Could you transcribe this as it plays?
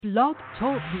Blog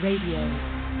Talk Radio.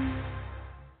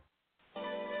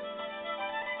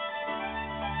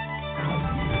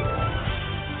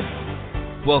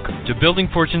 Welcome to Building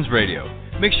Fortunes Radio.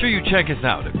 Make sure you check us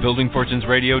out at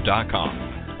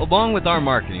buildingfortunesradio.com. Along with our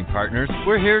marketing partners,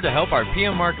 we're here to help our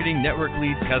PM Marketing Network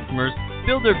Leads customers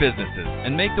build their businesses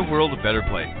and make the world a better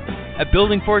place. At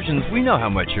Building Fortunes, we know how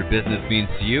much your business means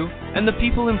to you and the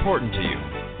people important to you.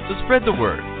 So spread the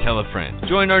word, tell a friend,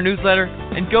 join our newsletter,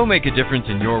 and go make a difference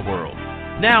in your world.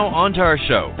 Now, on to our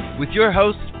show with your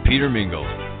host, Peter Mingils.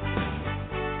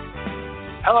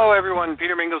 Hello, everyone.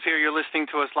 Peter Mingils here. You're listening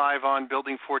to us live on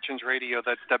Building Fortunes Radio.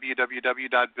 That's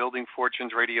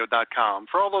www.buildingfortunesradio.com.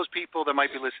 For all those people that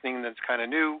might be listening that's kind of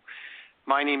new,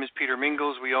 my name is Peter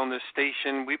Mingils. We own this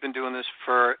station. We've been doing this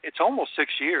for, it's almost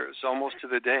 6 years, almost to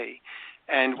the day.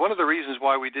 And one of the reasons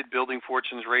why we did Building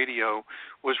Fortunes Radio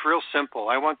was real simple.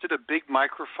 I wanted a big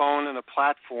microphone and a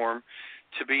platform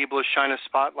to be able to shine a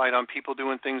spotlight on people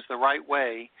doing things the right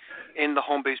way in the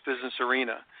home-based business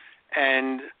arena.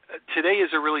 And today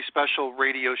is a really special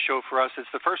radio show for us.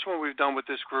 It's the first one we've done with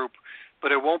this group,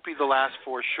 but it won't be the last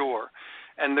for sure.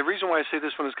 And the reason why I say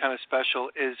this one is kind of special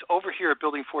is over here at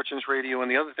Building Fortunes Radio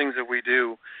and the other things that we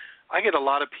do, I get a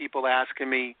lot of people asking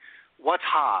me, what's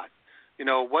hot? You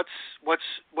know, what's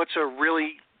a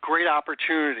really great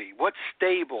opportunity? What's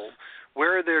stable?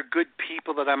 Where are there good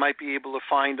people that I might be able to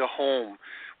find a home?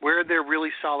 Where are there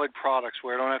really solid products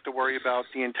where I don't have to worry about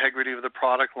the integrity of the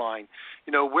product line?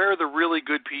 You know, where are the really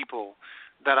good people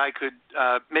that I could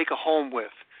make a home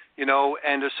with, you know,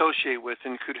 and associate with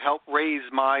and could help raise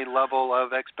my level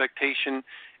of expectation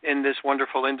in this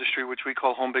wonderful industry, which we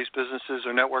call home-based businesses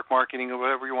or network marketing or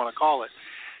whatever you want to call it.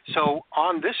 So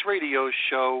on this radio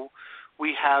show,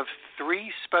 we have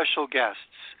three special guests.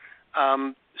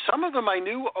 Some of them I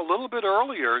knew a little bit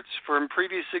earlier. It's from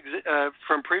previous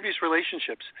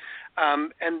relationships.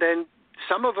 And then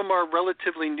some of them are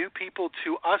relatively new people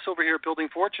to us over here at Building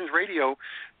Fortunes Radio,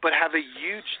 but have a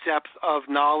huge depth of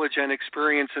knowledge and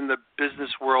experience in the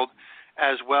business world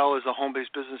as well as the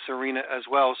home-based business arena as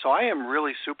well. So I am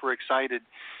really super excited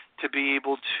to be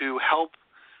able to help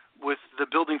with the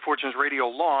Building Fortunes Radio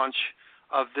launch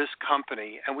of this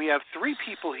company. And we have three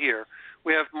people here.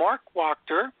 We have Marc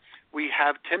Wachter, we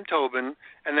have Tim Tobin,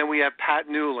 and then we have Pat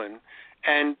Newland.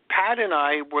 And Pat and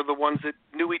I were the ones that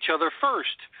knew each other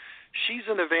first. She's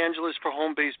an evangelist for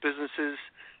home-based businesses,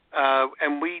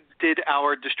 and we did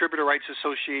our Distributor Rights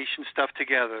Association stuff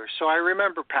together. So I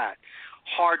remember Pat,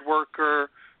 hard worker,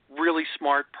 really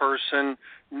smart person,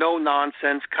 no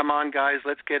nonsense, come on guys,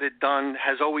 let's get it done,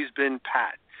 has always been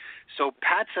Pat. So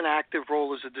Pat's an active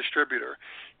role as a distributor.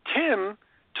 Tim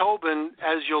Tobin,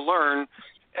 as you'll learn,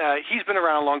 he's been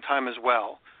around a long time as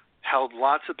well, held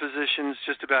lots of positions,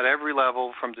 just about every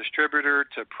level, from distributor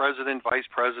to president, vice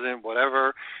president,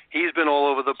 whatever. He's been all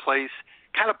over the place,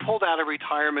 kind of pulled out of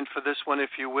retirement for this one,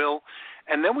 if you will.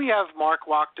 And then we have Marc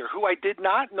Wachter, who I did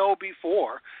not know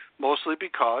before, mostly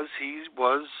because he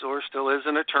was or still is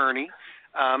an attorney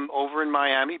over in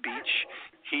Miami Beach.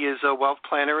 He is a wealth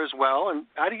planner as well, and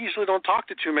I usually don't talk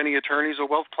to too many attorneys or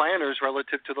wealth planners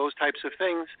relative to those types of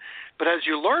things. But as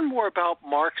you learn more about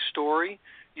Marc's story,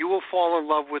 you will fall in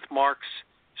love with Marc's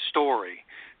story,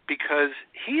 because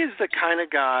he is the kind of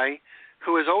guy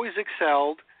who has always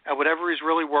excelled at whatever he's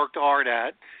really worked hard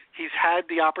at. He's had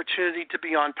the opportunity to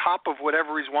be on top of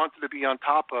whatever he's wanted to be on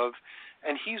top of,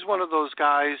 and he's one of those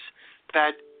guys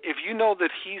that if you know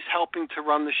that he's helping to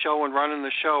run the show and running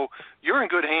the show, you're in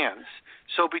good hands.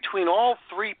 So between all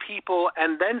three people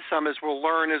and then some, as we'll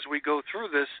learn as we go through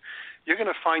this, you're going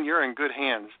to find you're in good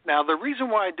hands. Now, the reason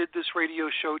why I did this radio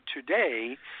show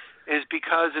today is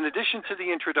because in addition to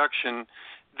the introduction,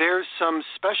 there's some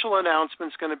special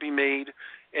announcements going to be made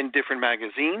in different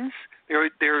magazines.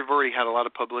 They've already had a lot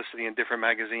of publicity in different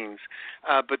magazines.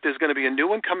 But there's going to be a new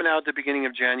one coming out at the beginning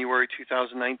of January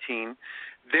 2019.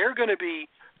 They're going to be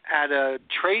at a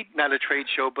trade, not a trade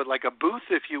show, but like a booth,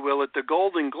 if you will, at the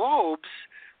Golden Globes,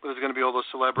 where there's going to be all those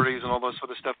celebrities and all those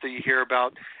sort of stuff that you hear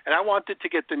about. And I wanted to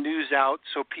get the news out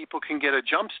so people can get a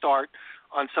jump start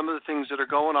on some of the things that are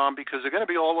going on, because they're going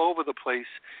to be all over the place.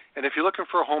 And if you're looking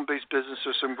for a home-based business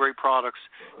or some great products,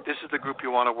 this is the group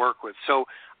you want to work with. So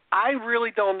I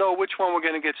really don't know which one we're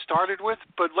going to get started with,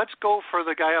 but let's go for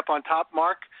the guy up on top,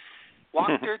 Marc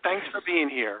Wachter. Thanks for being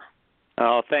here.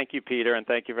 Oh, thank you, Peter, and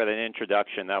thank you for that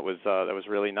introduction. That was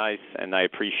really nice, and I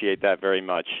appreciate that very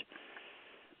much.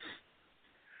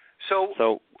 So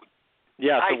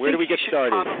where do we get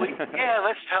started?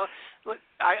 Let's tell.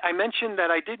 I mentioned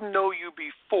that I didn't know you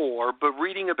before, but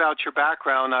reading about your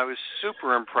background, I was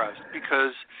super impressed,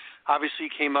 because obviously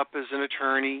you came up as an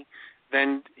attorney.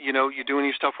 Then, you're doing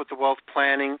your stuff with the wealth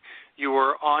planning. You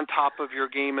were on top of your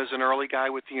game as an early guy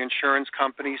with the insurance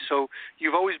company. So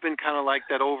you've always been kind of like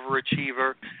that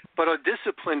overachiever, but a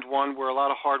disciplined one where a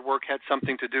lot of hard work had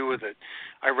something to do with it.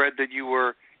 I read that you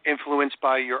were influenced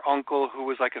by your uncle who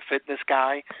was like a fitness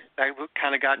guy. That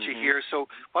kind of got you here. So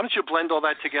why don't you blend all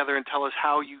that together and tell us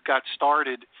how you got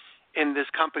started in this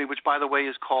company, which, by the way,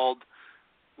 is called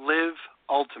Live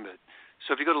Ultimate.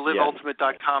 So if you go to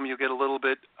liveultimate.com, you'll get a little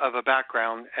bit of a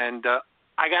background. And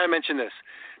I got to mention this.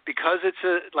 Because it's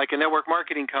like a network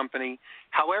marketing company,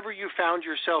 however you found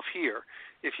yourself here,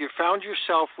 if you found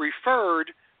yourself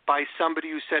referred by somebody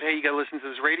who said, hey, you got to listen to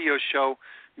this radio show,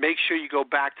 make sure you go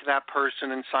back to that person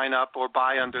and sign up or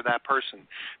buy under that person.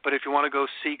 But if you want to go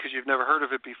see because you've never heard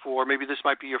of it before, maybe this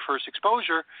might be your first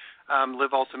exposure,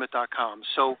 liveultimate.com.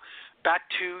 So back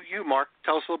to you, Mark.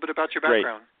 Tell us a little bit about your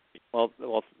background. Great.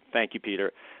 Well, thank you,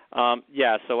 Peter.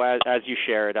 So as you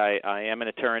shared, I am an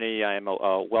attorney. I am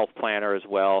a wealth planner as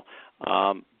well.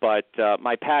 But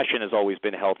my passion has always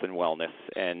been health and wellness.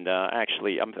 And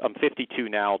actually, I'm 52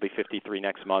 now. I'll be 53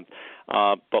 next month.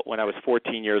 But when I was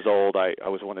 14 years old, I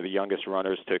was one of the youngest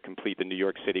runners to complete the New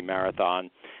York City Marathon.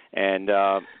 And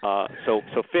so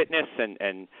fitness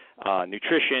and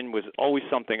nutrition was always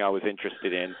something I was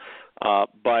interested in.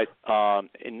 But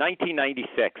in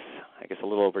 1996, I guess a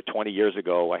little over 20 years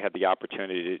ago, I had the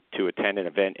opportunity to attend an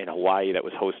event in Hawaii that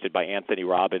was hosted by Anthony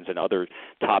Robbins and other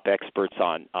top experts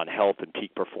on health and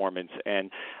peak performance. And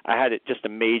I had just a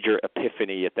major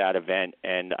epiphany at that event,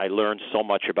 and I learned so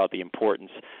much about the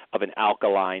importance of an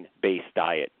alkaline-based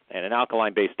diet. And an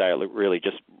alkaline-based diet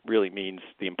really means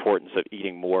the importance of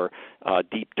eating more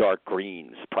deep, dark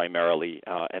greens primarily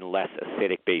and less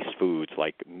acidic-based foods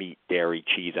like meat, dairy,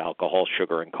 cheese, alcohol,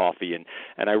 sugar, and coffee.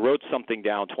 And I wrote something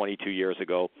down 22 years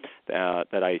ago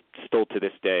that I still to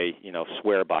this day,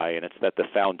 swear by, and it's that the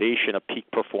foundation of peak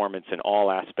performance in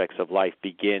all aspects of life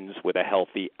begins with a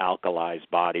healthy, alkalized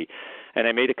body. And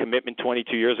I made a commitment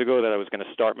 22 years ago that I was going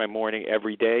to start my morning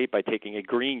every day by taking a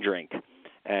green drink.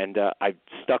 And I've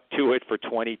stuck to it for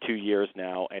 22 years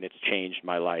now, and it's changed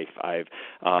my life.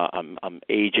 I'm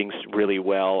aging really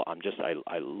well.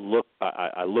 I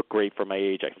look great for my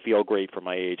age. I feel great for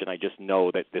my age, and I just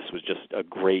know that this was just a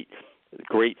great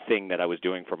thing that I was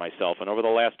doing for myself. And over the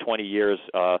last 20 years,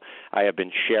 I have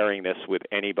been sharing this with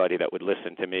anybody that would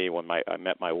listen to me. When I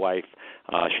met my wife,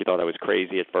 she thought I was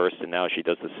crazy at first, and now she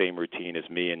does the same routine as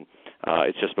me, and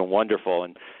it's just been wonderful.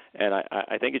 And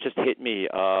I think it just hit me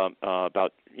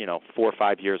about 4 or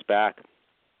 5 years back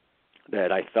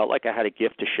that I felt like I had a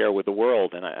gift to share with the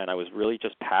world, and I was really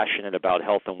just passionate about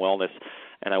health and wellness,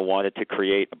 and I wanted to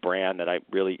create a brand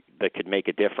that could make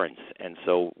a difference. And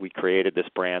so we created this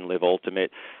brand, Live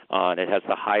Ultimate, and it has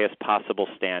the highest possible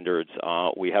standards.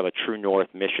 We have a True North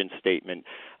mission statement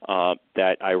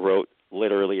that I wrote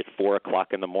literally at 4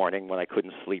 o'clock in the morning when I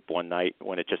couldn't sleep one night,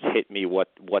 when it just hit me what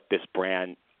this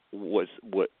brand was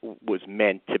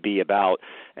meant to be about.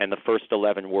 And the first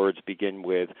 11 words begin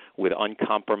with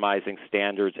uncompromising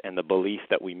standards and the belief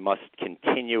that we must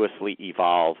continuously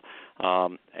evolve.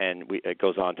 It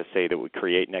goes on to say that we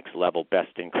create next level,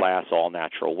 best in class, all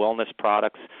natural wellness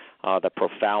products that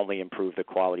profoundly improve the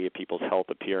quality of people's health,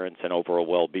 appearance, and overall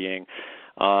well-being.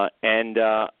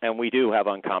 And we do have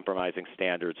uncompromising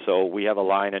standards. So we have a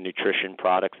line of nutrition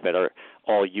products that are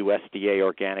all USDA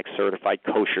organic certified,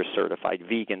 kosher certified,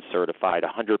 vegan certified,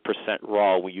 100%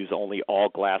 raw. We use only all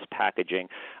glass packaging.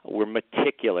 We're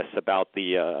meticulous about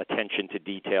the attention to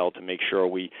detail to make sure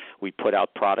we put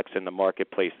out products in the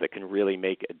marketplace that can really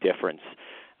make a difference.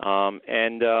 I'm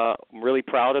really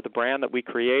proud of the brand that we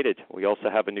created. We also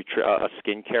have a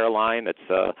skincare line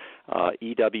that's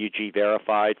EWG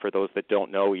verified. For those that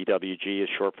don't know, EWG is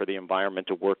short for the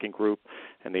Environmental Working Group,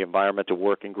 and the Environmental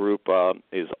Working Group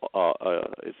is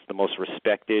the most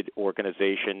respected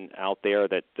organization out there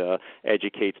that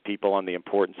educates people on the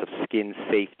importance of skin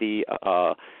safety.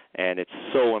 And it's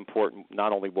so important,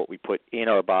 not only what we put in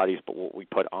our bodies, but what we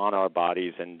put on our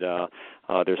bodies. And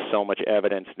there's so much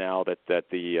evidence now that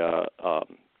the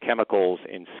chemicals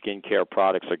in skincare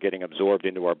products are getting absorbed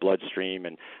into our bloodstream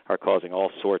and are causing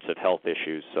all sorts of health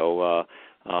issues. So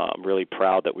I'm really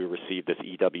proud that we received this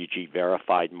EWG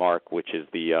verified mark, which is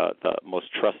the most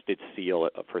trusted seal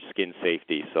for skin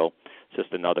safety. So it's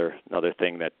just another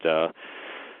thing that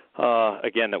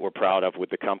again, that we're proud of with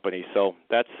the company. So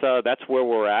that's where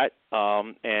we're at,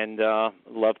 and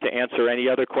love to answer any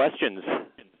other questions.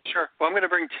 Sure. Well, I'm going to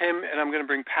bring Tim and I'm going to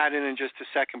bring Pat in just a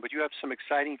second, but you have some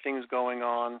exciting things going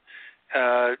on.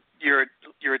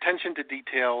 Your attention to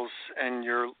details and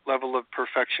your level of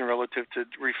perfection relative to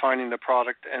refining the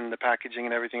product and the packaging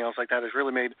and everything else like that has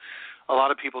really made a lot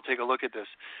of people take a look at this.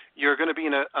 You're going to be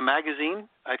in a magazine,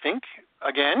 I think,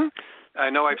 again. I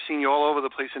know I've seen you all over the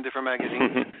place in different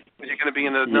magazines. But you're going to be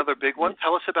in another big one.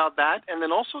 Tell us about that, and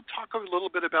then also talk a little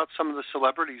bit about some of the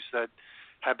celebrities that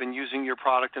have been using your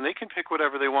product, and they can pick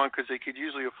whatever they want because they could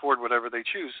usually afford whatever they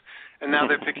choose, and now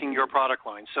they're picking your product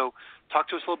line. So talk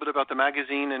to us a little bit about the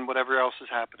magazine and whatever else is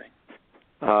happening.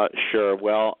 Sure.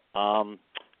 Well,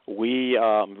 we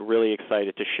are really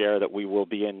excited to share that we will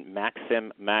be in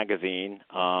Maxim magazine,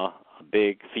 a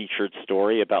big featured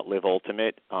story about Live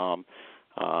Ultimate.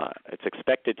 It's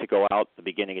expected to go out the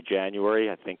beginning of January,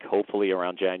 I think hopefully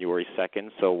around January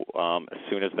 2nd. So as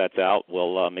soon as that's out,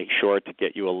 we'll make sure to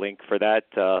get you a link for that.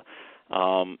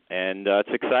 And it's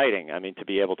exciting. I mean, to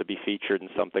be able to be featured in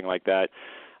something like that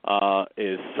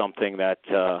is something that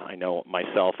I know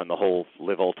myself and the whole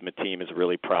Live Ultimate team is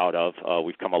really proud of.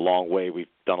 We've come a long way. We've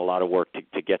done a lot of work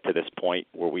to get to this point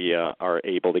where we are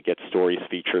able to get stories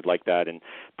featured like that in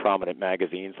prominent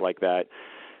magazines like that.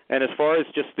 And as far as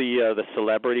just the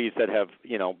celebrities that have,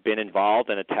 been involved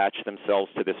and attached themselves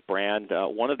to this brand,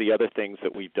 one of the other things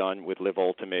that we've done with Live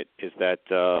Ultimate is that,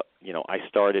 I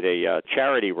started a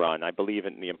charity run. I believe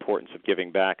in the importance of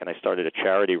giving back, and I started a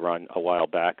charity run a while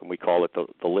back, and we call it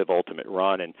the Live Ultimate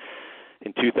Run. And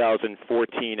in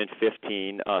 2014 and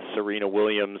 15, Serena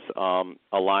Williams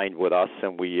aligned with us,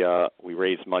 and we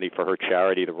raised money for her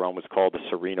charity. The run was called the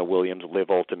Serena Williams Live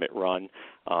Ultimate Run.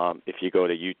 If you go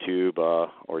to YouTube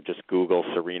or just Google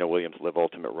Serena Williams Live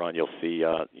Ultimate Run, you'll see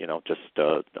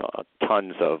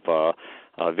tons of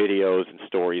videos and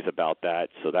stories about that.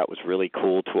 So that was really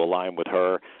cool to align with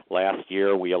her. Last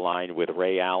year, we aligned with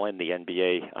Ray Allen, the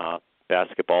NBA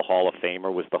Basketball Hall of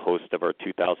Famer, was the host of our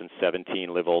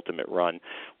 2017 Live Ultimate Run,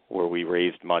 where we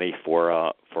raised money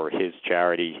for his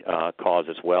charity cause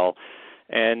as well.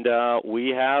 And we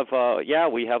have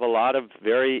a lot of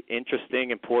very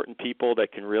interesting, important people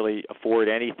that can really afford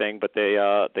anything, but they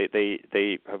have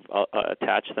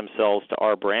attached themselves to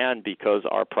our brand because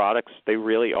our products, they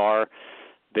really are.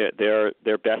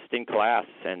 They're best in class,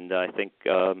 and I think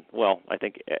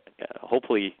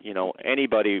hopefully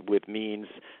anybody with means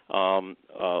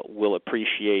will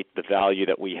appreciate the value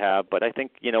that we have. But I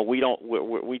think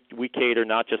we cater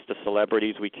not just to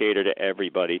celebrities, we cater to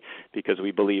everybody because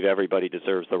we believe everybody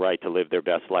deserves the right to live their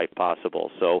best life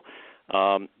possible. So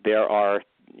there are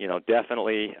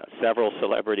definitely several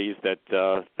celebrities that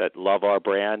love our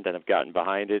brand and have gotten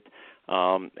behind it,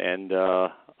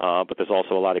 but there's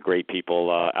also a lot of great people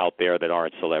out there that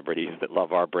aren't celebrities that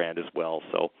love our brand as well.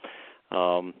 So,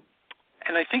 and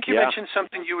I think you mentioned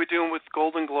something you were doing with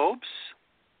Golden Globes.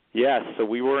 Yes, so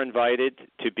we were invited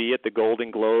to be at the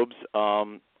Golden Globes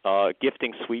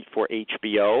gifting suite for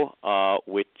HBO,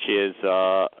 which is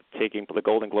the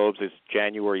Golden Globes is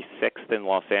January 6th in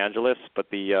Los Angeles, but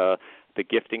the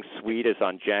gifting suite is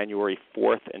on January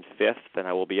 4th and 5th, and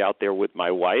I will be out there with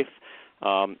my wife.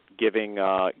 Giving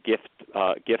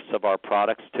gifts of our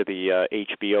products to the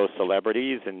HBO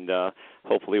celebrities, and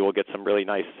hopefully we'll get some really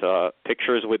nice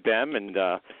pictures with them, and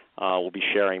we'll be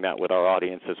sharing that with our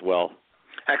audience as well.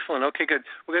 Excellent. Okay, good.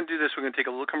 We're going to do this. We're going to take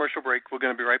a little commercial break. We're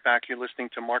going to be right back. You're listening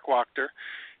to Marc Wachter.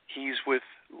 He's with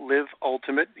Live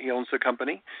Ultimate. He owns the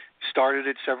company. Started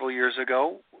it several years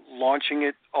ago, launching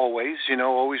it always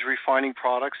refining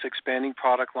products, expanding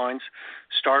product lines.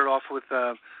 Started off with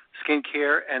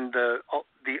skincare and the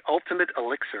Ultimate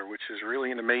Elixir, which is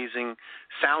really an amazing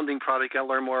sounding product. You got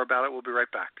to learn more about it. We'll be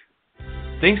right back.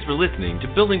 Thanks for listening to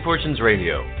Building Fortunes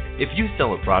Radio. If you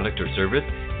sell a product or service,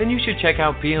 then you should check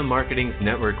out PM Marketing's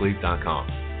NetworkLeads.com.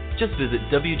 Just visit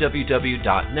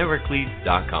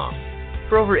www.networkleads.com.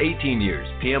 For over 18 years,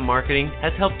 PM Marketing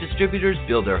has helped distributors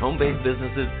build their home-based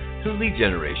businesses through lead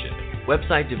generation,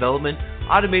 website development,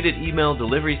 automated email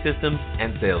delivery systems,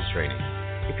 and sales training.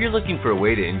 If you're looking for a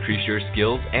way to increase your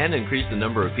skills and increase the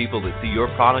number of people that see your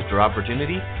product or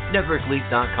opportunity,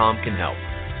 NetworkLeads.com can help.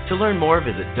 To learn more,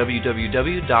 visit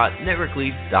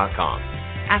www.networkleads.com.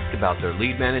 Ask about their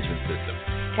lead management system,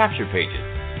 capture pages,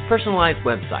 personalized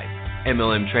websites,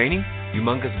 MLM training,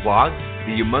 humongous blogs,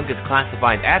 the humongous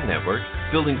classified ad network,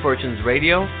 Building Fortunes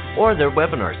Radio, or their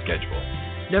webinar schedule.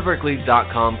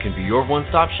 NetworkLeads.com can be your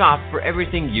one-stop shop for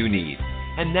everything you need.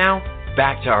 And now,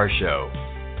 back to our show.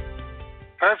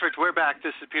 Perfect. We're back.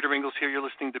 This is Peter Mingils here. You're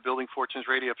listening to Building Fortunes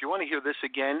Radio. If you want to hear this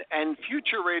again and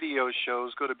future radio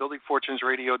shows, go to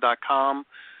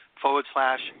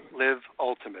buildingfortunesradio.com/Live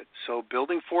Ultimate. So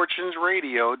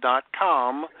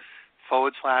buildingfortunesradio.com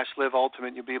 /Live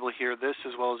Ultimate. You'll be able to hear this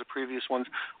as well as the previous ones.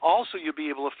 Also, you'll be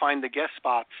able to find the guest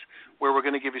spots where we're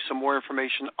going to give you some more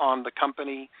information on the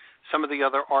company, some of the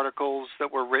other articles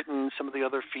that were written, some of the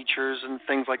other features and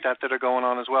things like that that are going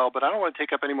on as well. But I don't want to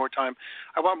take up any more time.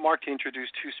 I want Mark to introduce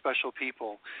two special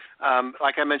people.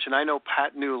 Like I mentioned, I know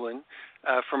Pat Newland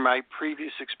from my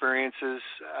previous experiences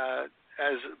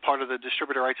as part of the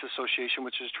Distributor Rights Association,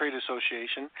 which is a trade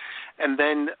association. And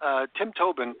then Tim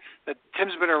Tobin.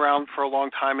 Tim's been around for a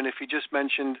long time, and if he just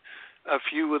mentioned a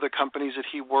few of the companies that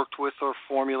he worked with or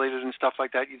formulated and stuff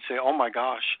like that, you'd say, oh my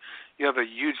gosh, you have a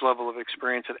huge level of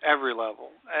experience at every level.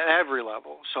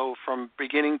 So from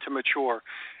beginning to mature,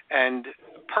 and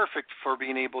perfect for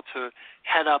being able to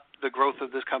head up the growth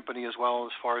of this company as well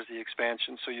as far as the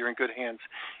expansion. So you're in good hands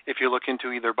if you're looking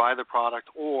to either buy the product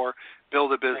or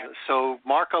build a business. So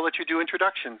Mark, I'll let you do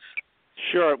introductions.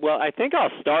 Sure. Well, I think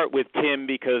I'll start with Tim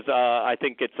because I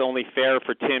think it's only fair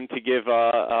for Tim to give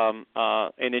an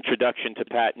introduction to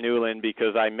Pat Newland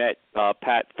because I met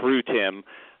Pat through Tim.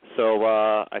 So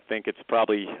I think it's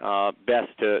probably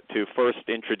best to first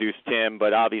introduce Tim,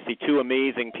 but obviously two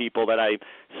amazing people that I'm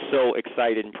so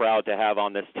excited and proud to have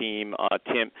on this team.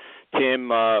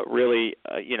 Tim really,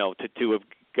 to have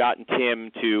gotten Tim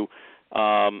to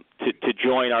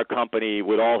join our company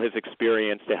with all his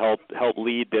experience to help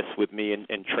lead this with me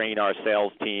and train our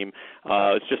sales team.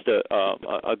 It's just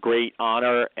a great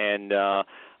honor, and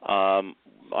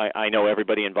I know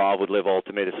everybody involved with Live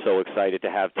Ultimate is so excited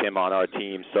to have Tim on our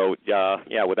team. So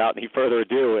without any further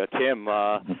ado, Tim,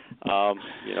 tell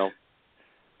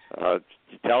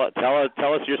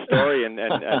us your story and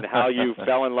how you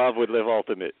fell in love with Live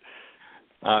Ultimate.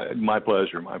 My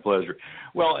pleasure.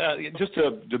 Well, just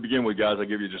to begin with, guys, I'll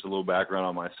give you just a little background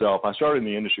on myself. I started in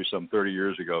the industry some 30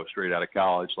 years ago, straight out of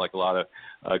college. Like a lot of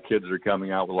kids that are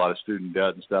coming out with a lot of student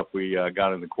debt and stuff, we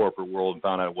got in the corporate world and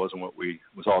found out it wasn't what we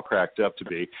was all cracked up to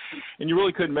be. And you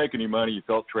really couldn't make any money. You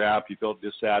felt trapped. You felt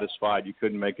dissatisfied. You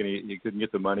couldn't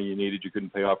get the money you needed. You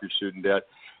couldn't pay off your student debt.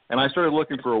 And I started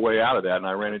looking for a way out of that, and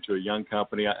I ran into a young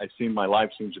company. My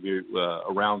life seems to be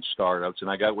around startups,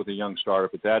 and I got with a young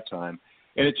startup at that time.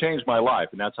 And it changed my life,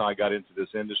 and that's how I got into this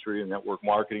industry and network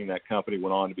marketing. That company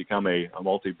went on to become a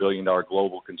multi-billion-dollar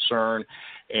global concern.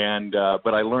 And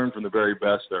but I learned from the very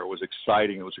best there. It was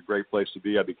exciting. It was a great place to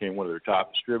be. I became one of their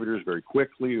top distributors very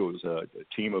quickly. It was a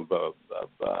team of I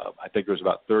think there was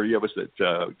about 30 of us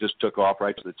that just took off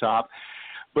right to the top.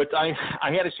 But I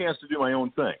had a chance to do my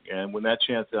own thing, and when that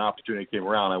chance and opportunity came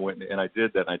around, I went and I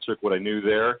did that. And I took what I knew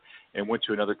there and went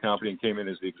to another company and came in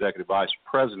as the executive vice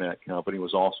president of that company,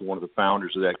 was also one of the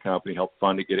founders of that company, helped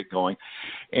fund to get it going.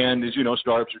 And as you know,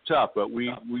 startups are tough, but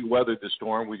we weathered the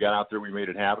storm. We got out there, we made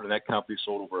it happen, and that company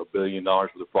sold over $1 billion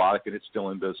worth of product, and it's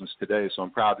still in business today. So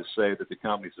I'm proud to say that the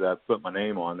companies that I've put my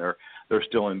name on, they're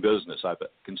still in business. I've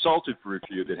consulted for a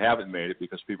few that haven't made it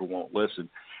because people won't listen.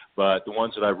 But the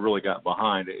ones that I've really got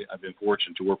behind, I've been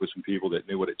fortunate to work with some people that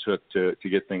knew what it took to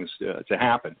get things to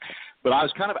happen. But I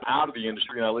was kind of out of the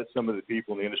industry, and I let some of the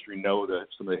people in the industry know,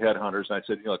 some of the headhunters, and I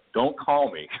said, don't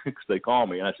call me, because they call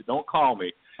me. And I said, don't call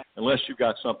me unless you've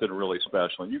got something really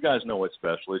special. And you guys know what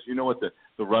special is. You know what the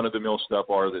run-of-the-mill stuff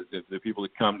are, the people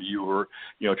that come to you who are,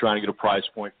 trying to get a price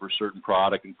point for a certain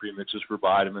product and premixes for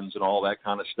vitamins and all that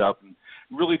kind of stuff, and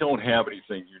really don't have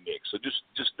anything unique. So just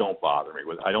don't bother me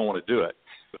with it. I don't want to do it.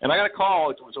 And I got a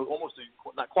call, it was almost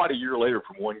not quite a year later,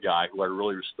 from one guy who I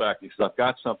really respect. He said, I've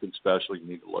got something special, you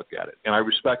need to look at it. And I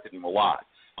respected him a lot.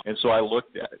 And so I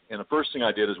looked at it. And the first thing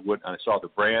I did is I saw the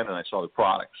brand and I saw the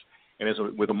products. And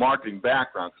with a marketing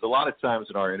background, because a lot of times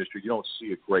in our industry, you don't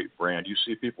see a great brand. You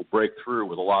see people break through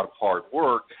with a lot of hard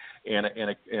work and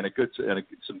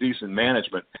some decent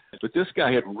management. But this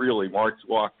guy Marc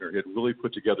Wachter, had really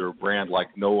put together a brand like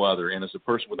no other. And as a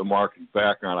person with a marketing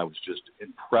background, I was just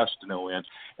impressed to no end.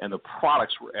 And the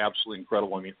products were absolutely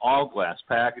incredible. I mean, all glass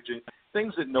packaging,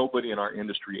 things that nobody in our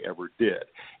industry ever did.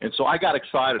 And so I got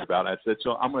excited about it. I said,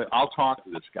 I'll talk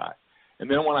to this guy. And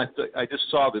then when I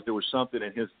just saw that there was something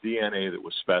in his DNA that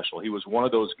was special. He was one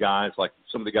of those guys, like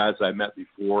some of the guys I met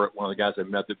before, one of the guys I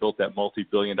met that built that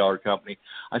multi-billion-dollar company.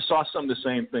 I saw some of the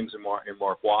same things in Marc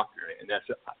Wachter, and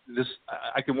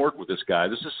I can work with this guy.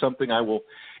 This is something I will,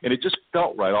 and it just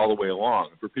felt right all the way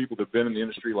along. For people that have been in the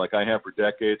industry like I have for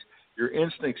decades, your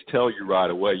instincts tell you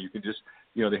right away. You can just,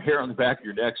 the hair on the back of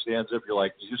your neck stands up. You're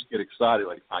like, you just get excited.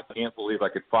 Like, I can't believe I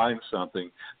could find something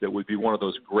that would be one of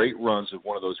those great runs of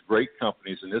one of those great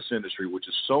companies in this industry, which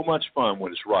is so much fun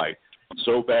when it's right and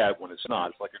so bad when it's not.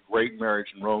 It's like a great marriage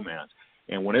and romance.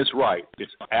 And when it's right,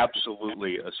 it's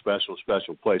absolutely a special,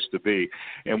 special place to be.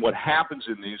 And what happens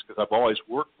in these, because I've always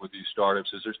worked with these startups,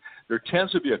 is there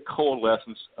tends to be a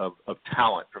coalescence of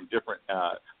talent from different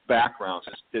backgrounds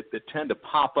that tend to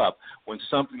pop up when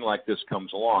something like this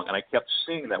comes along. And I kept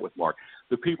seeing that with Mark.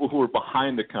 The people who were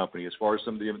behind the company, as far as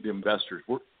some of the investors,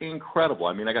 were incredible.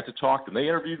 I mean, I got to talk to them. They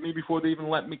interviewed me before they even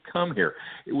let me come here.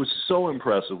 It was so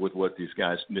impressive with what these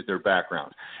guys did, their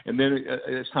backgrounds. And then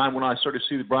it's time when I started to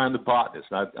see Brian the botanist.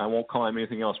 And I won't call him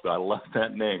anything else, but I love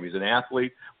that name. He's an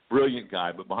athlete, brilliant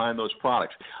guy, but behind those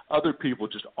products, other people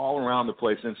just all around the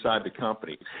place inside the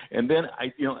company. And then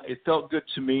it felt good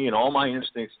to me, and all my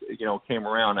instincts, came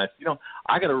around.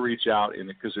 I got to reach out,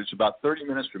 because it's about 30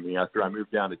 minutes from me after I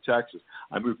moved down to Texas.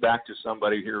 I moved back to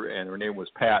somebody here, and her name was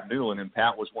Pat Newland, and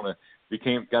Pat was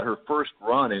got her first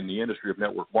run in the industry of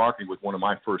network marketing with one of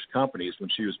my first companies when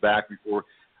she was back before.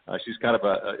 She's kind of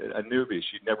a newbie.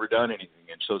 She'd never done anything,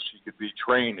 and so she could be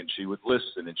trained, and she would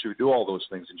listen, and she would do all those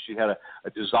things, and she had a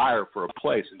desire for a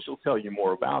place, and she'll tell you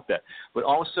more about that. But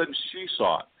all of a sudden, she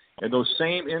saw it, and those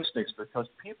same instincts, because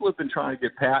people have been trying to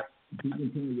get Pat,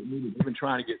 they've been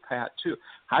trying to get Pat too.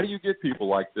 How do you get people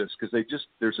like this? Because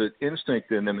there's an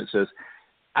instinct in them that says,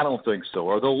 I don't think so.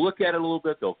 Or they'll look at it a little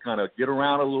bit, they'll kind of get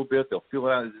around a little bit, they'll feel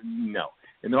it out, no.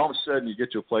 And then all of a sudden you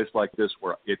get to a place like this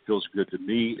where it feels good to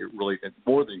me. It's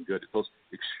more than good. It feels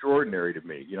extraordinary to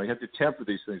me. You have to temper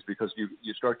these things because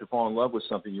you start to fall in love with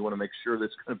something. You want to make sure that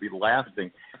it's going to be lasting.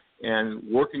 And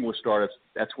working with startups,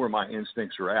 that's where my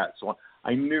instincts are at. So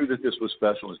I knew that this was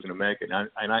special and was going to make it.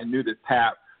 And I knew that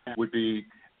Pat would be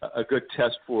a good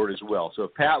test for it as well. So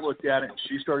if Pat looked at it and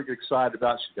she started to get excited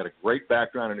about it, she's got a great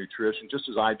background in nutrition, just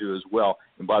as I do as well.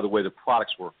 And by the way, the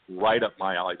products were right up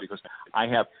my alley because I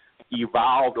have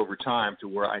evolved over time to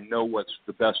where I know what's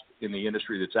the best in the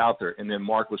industry that's out there. And then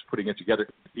Mark was putting it together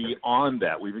beyond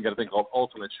that. We even got a thing called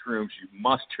Ultimate Shrooms you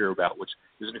must hear about, which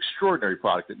is an extraordinary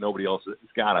product that nobody else has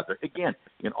got out there. Again,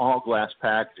 in all glass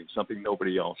packaging, something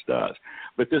nobody else does.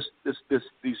 But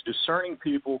these discerning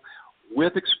people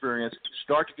with experience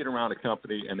start to get around a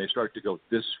company and they start to go,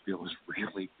 this feels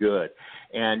really good.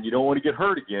 And you don't want to get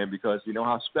hurt again because you know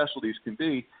how special these can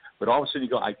be. But all of a sudden you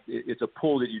go, it's a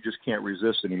pull that you just can't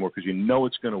resist anymore because you know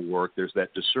it's going to work. There's that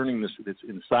discerningness that's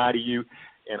inside of you,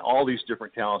 and all these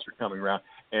different talents are coming around.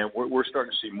 And we're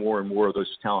starting to see more and more of those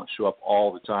talents show up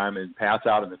all the time. And Pat's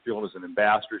out in the field as an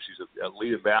ambassador. She's a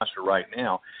lead ambassador right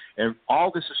now. And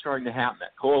all this is starting to happen,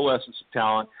 that coalescence of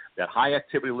talent, that high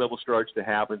activity level starts to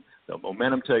happen, the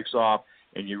momentum takes off,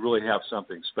 and you really have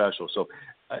something special. So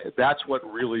that's what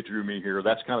really drew me here.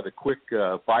 That's kind of the quick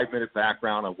 5-minute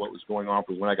background of what was going on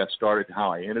from when I got started to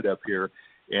how I ended up here.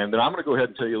 And then I'm going to go ahead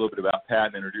and tell you a little bit about Pat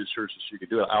and introduce her so she can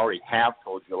do it. I already have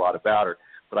told you a lot about her,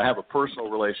 but I have a personal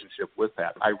relationship with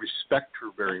Pat. I respect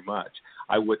her very much.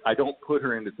 I don't put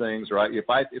her into things, or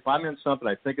if I'm in something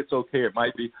I think it's okay, it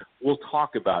might be, we'll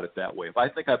talk about it that way. If I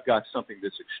think I've got something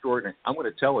that's extraordinary, I'm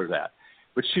going to tell her that.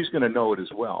 But she's going to know it as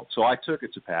well. So I took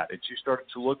it to Pat, and she started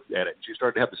to look at it, and she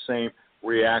started to have the same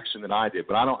reaction that I did.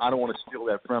 But I don't want to steal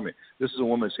that from me. This is a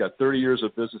woman that's got 30 years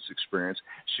of business experience.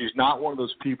 She's not one of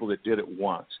those people that did it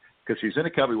once, because she's in a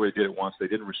company where they did it once, they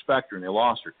didn't respect her, and they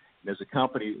lost her. And as a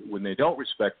company, when they don't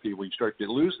respect people, you start to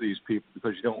lose these people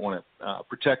because you don't want to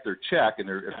protect their check and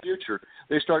their future.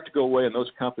 They start to go away, and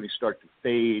those companies start to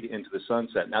fade into the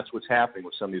sunset. And that's what's happening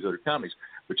with some of these other companies.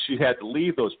 But she had to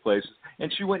leave those places,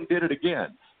 and she went and did it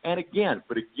again and again.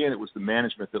 But again, it was the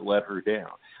management that let her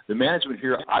down. The management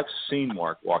here, I've seen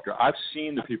Marc Wachter. I've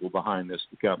seen the people behind this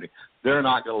company. They're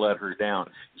not going to let her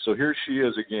down. So here she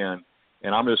is again.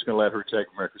 And I'm just going to let her take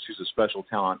from her because she's a special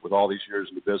talent with all these years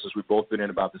in the business. We've both been in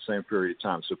about the same period of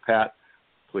time. So, Pat,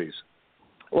 please.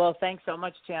 Well, thanks so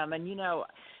much, Tim. And,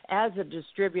 as a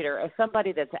distributor, as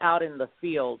somebody that's out in the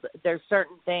field, there's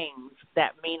certain things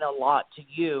that mean a lot to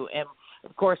you. And,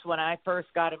 of course, when I first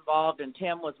got involved, and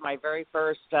Tim was my very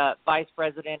first vice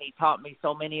president, he taught me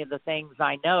so many of the things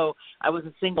I know. I was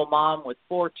a single mom with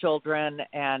 4 children,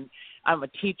 and I'm a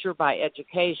teacher by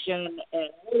education, and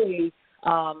really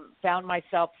found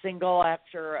myself single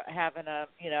after having a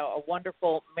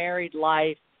wonderful married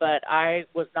life, but I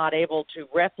was not able to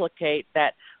replicate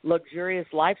that luxurious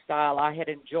lifestyle I had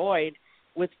enjoyed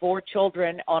with 4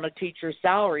 children on a teacher's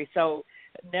salary. So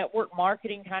network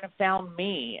marketing kind of found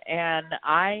me, and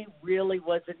I really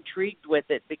was intrigued with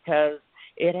it because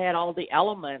it had all the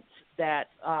elements that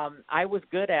I was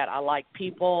good at. I like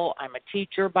people. I'm a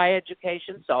teacher by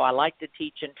education, so I like to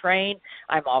teach and train.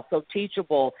 I'm also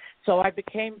teachable. So I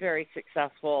became very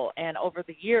successful, and over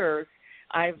the years,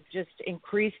 I've just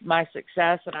increased my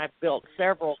success, and I've built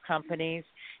several companies.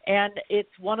 And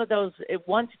it's one of those,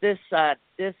 once this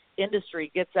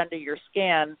industry gets under your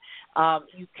skin,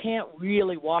 you can't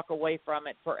really walk away from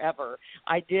it forever.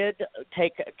 I did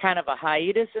take kind of a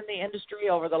hiatus in the industry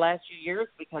over the last few years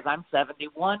because I'm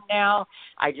 71 now.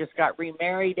 I just got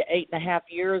remarried 8.5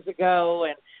 years ago,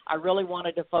 and I really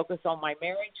wanted to focus on my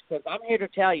marriage because I'm here to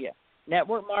tell you,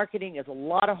 network marketing is a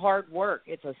lot of hard work.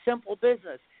 It's a simple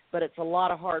business, but it's a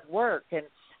lot of hard work. And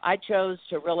I chose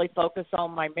to really focus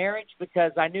on my marriage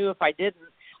because I knew if I didn't,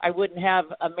 I wouldn't have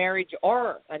a marriage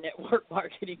or a network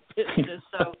marketing business.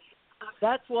 So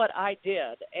that's what I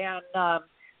did. And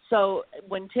so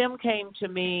when Tim came to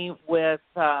me with,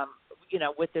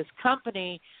 with this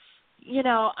company,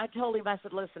 I told him, I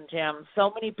said, listen, Tim,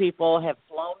 so many people have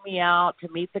flown me out to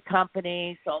meet the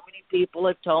company. So many people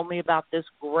have told me about this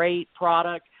great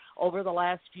product over the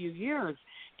last few years.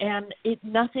 And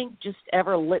nothing just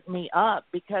ever lit me up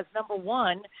because, number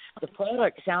one, the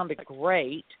product sounded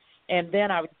great. And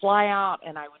then I would fly out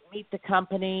and I would meet the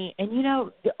company. And,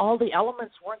 all the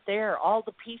elements weren't there. All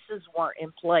the pieces weren't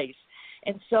in place.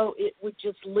 And so it would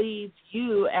just leave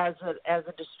you as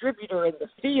a distributor in the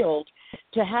field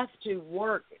to have to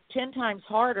work 10 times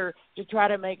harder to try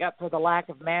to make up for the lack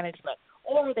of management.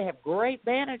 Or they have great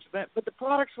management, but the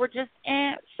products were just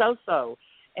so-so.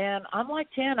 And I'm like,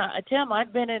 Tim,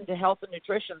 I've been into health and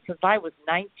nutrition since I was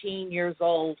 19 years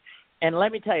old. And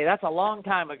let me tell you, that's a long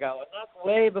time ago. And that's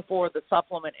way before the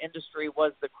supplement industry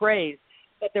was the craze.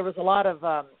 But there was a lot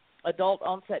of adult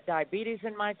onset diabetes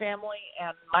in my family,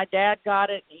 and my dad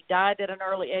got it. He died at an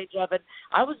early age of it.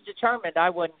 I was determined I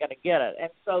wasn't going to get it.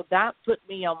 And so that put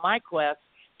me on my quest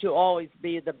to always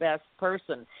be the best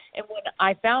person. And when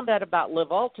I found out about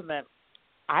Live Ultimate,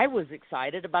 I was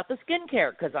excited about the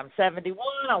skincare because I'm 71.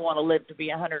 I want to live to be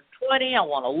 120. I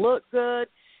want to look good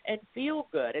and feel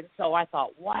good. And so I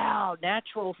thought, wow,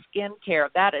 natural skincare,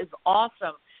 that is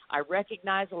awesome. I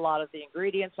recognize a lot of the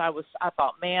ingredients. I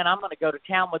thought, man, I'm going to go to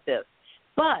town with this.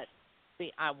 But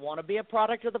I want to be a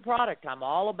product of the product. I'm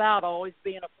all about always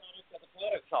being a product of the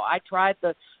product. So I tried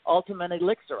the Ultimate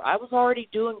Elixir. I was already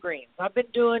doing greens. I've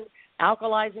been doing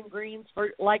alkalizing greens for,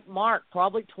 like Mark,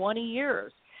 probably 20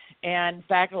 years. And, in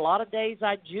fact, a lot of days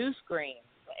I juice greens.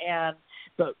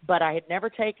 But I had never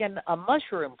taken a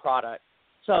mushroom product.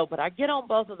 But I get on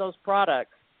both of those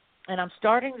products, and I'm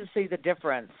starting to see the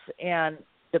difference in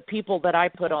the people that I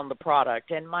put on the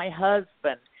product and my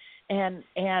husband. And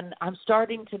I'm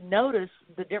starting to notice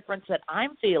the difference that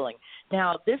I'm feeling.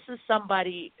 Now, this is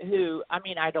somebody who, I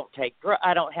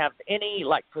don't have any,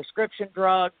 prescription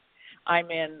drugs.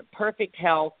 I'm in perfect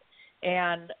health,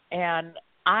 and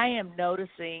I am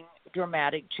noticing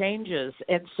dramatic changes.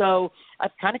 And so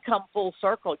I've kind of come full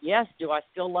circle. Yes, do I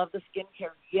still love the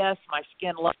skincare? Yes, my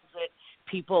skin loves it.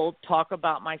 People talk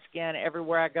about my skin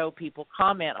everywhere I go. People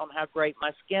comment on how great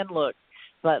my skin looks.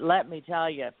 But let me tell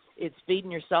you, it's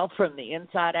feeding yourself from the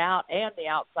inside out and the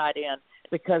outside in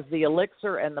because the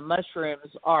elixir and the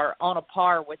mushrooms are on a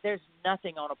par with, there's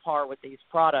nothing on a par with these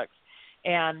products.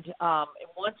 And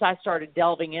once I started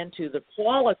delving into the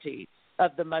quality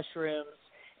of the mushrooms,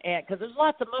 and because there's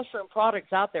lots of mushroom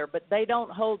products out there, but they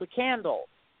don't hold a candle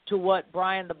to what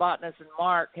Brian the botanist and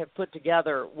Mark have put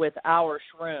together with our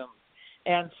shrooms.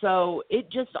 And so it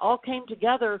just all came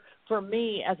together for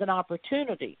me as an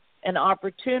opportunity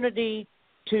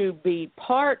to be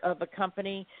part of a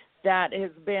company that has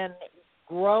been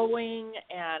growing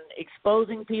and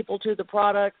exposing people to the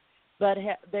products, but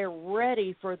they're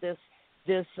ready for this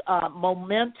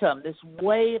momentum, this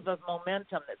wave of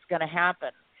momentum that's going to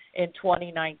happen in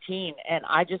 2019. And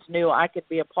I just knew I could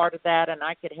be a part of that, and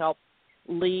I could help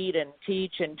lead and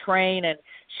teach and train and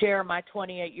share my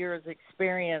 28 years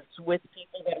experience with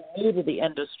people that are new to the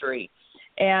industry.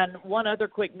 And one other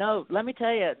quick note, let me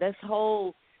tell you, this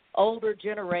whole older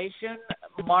generation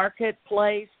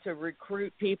marketplace to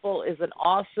recruit people is an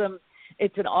awesome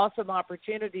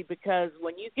opportunity because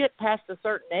when you get past a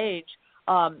certain age,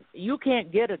 you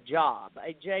can't get a job,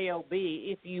 a JOB,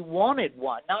 if you wanted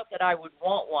one. Not that I would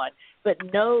want one, but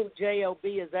no JOB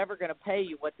is ever going to pay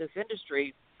you what this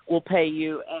industry will pay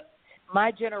you. And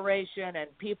my generation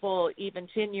and people even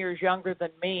 10 years younger than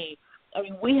me,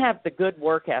 we have the good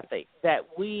work ethic that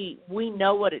we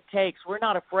know what it takes. We're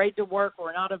not afraid to work.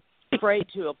 We're not afraid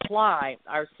to apply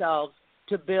ourselves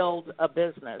to build a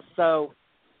business. So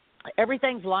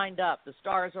everything's lined up. The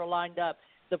stars are lined up.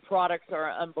 The products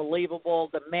are unbelievable.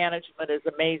 The management is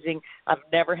amazing. I've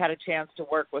never had a chance to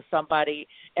work with somebody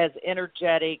as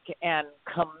energetic and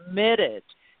committed.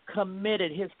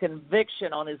 His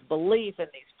conviction on his belief in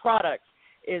these products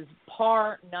is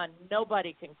par none.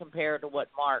 Nobody can compare to what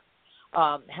Mark,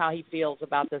 how he feels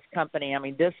about this company.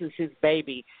 This is his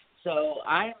baby. So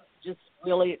I'm just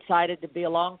really excited to be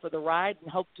along for the ride and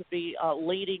hope to be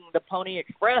leading the Pony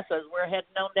Express as we're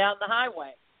heading on down the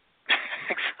highway.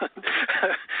 Excellent.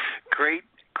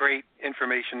 Great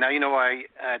information. Now,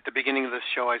 at the beginning of this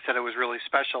show, I said it was really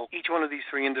special. Each one of these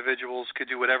three individuals could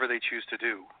do whatever they choose to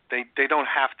do. They don't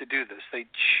have to do this. They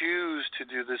choose to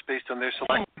do this based on their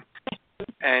selection.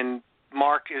 And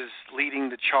Marc is leading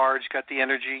the charge, got the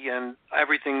energy and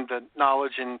everything, the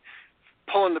knowledge, and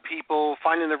pulling the people,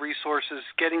 finding the resources,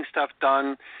 getting stuff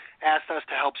done, asked us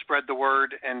to help spread the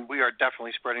word, and we are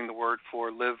definitely spreading the word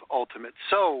for Live Ultimate.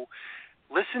 So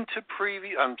listen to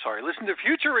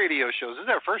future radio shows. This is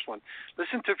our first one.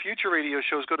 Listen to future radio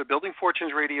shows. Go to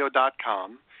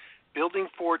buildingfortunesradio.com,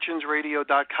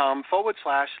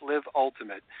 buildingfortunesradio.com/Live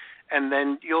Ultimate. And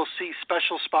then you'll see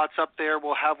special spots up there.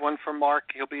 We'll have one for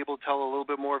Marc. He'll be able to tell a little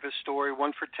bit more of his story.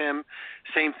 One for Tim,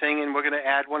 same thing. And we're going to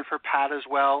add one for Pat as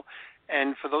well.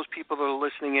 And for those people that are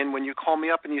listening in, when you call me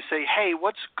up and you say, hey,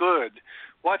 what's good?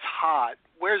 What's hot?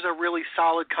 Where's a really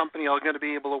solid company I'm going to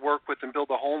be able to work with and build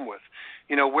a home with?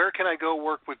 Where can I go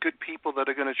work with good people that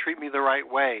are going to treat me the right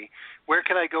way? Where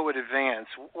can I go at Advance?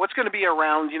 What's going to be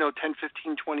around, 10,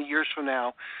 15, 20 years from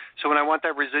now? So when I want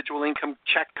that residual income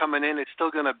check coming in, it's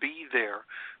still going to be there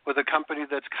with a company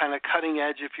that's kind of cutting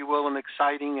edge, if you will, and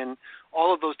exciting, and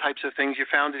all of those types of things. You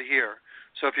found it here.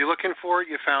 So if you're looking for it,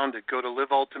 you found it. Go to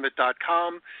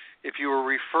liveultimate.com. If you were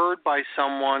referred by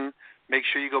someone, make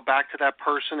sure you go back to that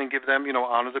person and give them,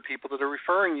 honor the people that are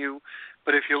referring you.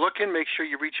 But if you're looking, make sure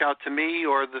you reach out to me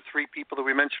or the three people that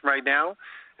we mentioned right now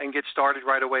and get started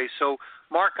right away. So,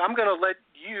 Marc, I'm going to let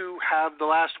you have the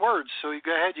last words. So you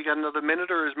go ahead. You got another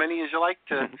minute or as many as you like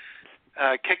to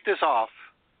kick this off.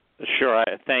 Sure.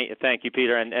 Thank you,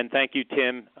 Peter, and thank you,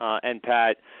 Tim and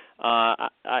Pat.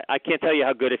 I can't tell you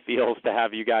how good it feels to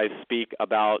have you guys speak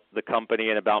about the company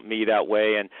and about me that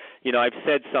way. And, I've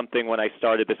said something when I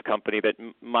started this company that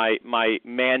my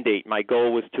mandate, my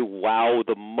goal was to wow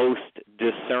the most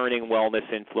discerning wellness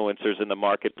influencers in the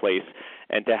marketplace,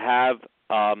 and to have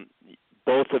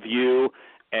both of you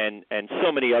and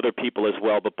so many other people as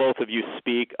well, but both of you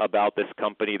speak about this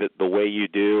company the way you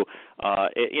do.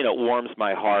 It warms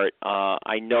my heart.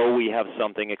 I know we have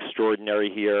something extraordinary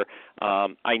here.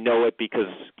 I know it because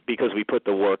we put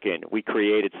the work in. We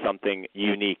created something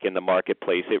unique in the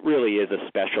marketplace. It really is a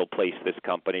special place, this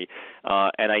company.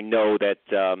 And I know that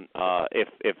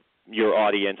if your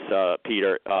audience,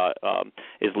 Peter,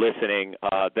 is listening,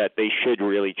 that they should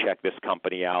really check this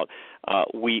company out.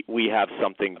 We have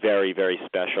something very, very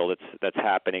special that's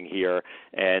happening here,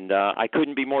 and I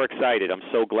couldn't be more excited. I'm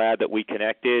so glad that we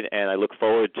connected, and I look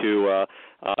forward to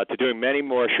doing many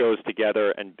more shows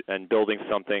together and building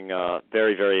something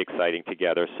very, very exciting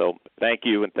together. So thank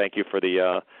you, and thank you for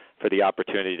the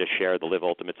opportunity to share the Live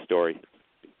Ultimate story.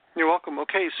 You're welcome.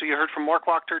 Okay, so you heard from Marc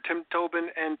Wachter, Tim Tobin,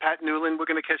 and Pat Newland. We're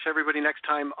going to catch everybody next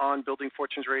time on Building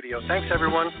Fortunes Radio. Thanks,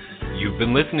 everyone. You've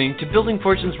been listening to Building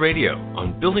Fortunes Radio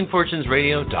on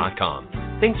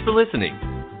buildingfortunesradio.com. Thanks for listening.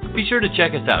 Be sure to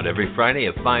check us out every Friday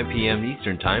at 5 p.m.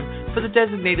 Eastern Time for the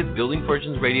designated Building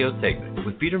Fortunes Radio segment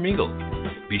with Peter Mingils.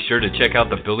 Be sure to check out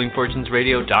the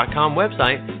buildingfortunesradio.com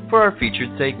website for our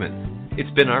featured segments. It's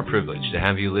been our privilege to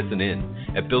have you listen in.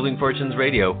 At Building Fortunes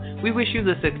Radio, we wish you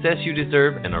the success you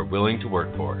deserve and are willing to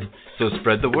work for. So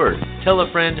spread the word, tell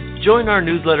a friend, join our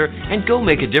newsletter, and go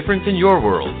make a difference in your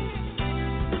world.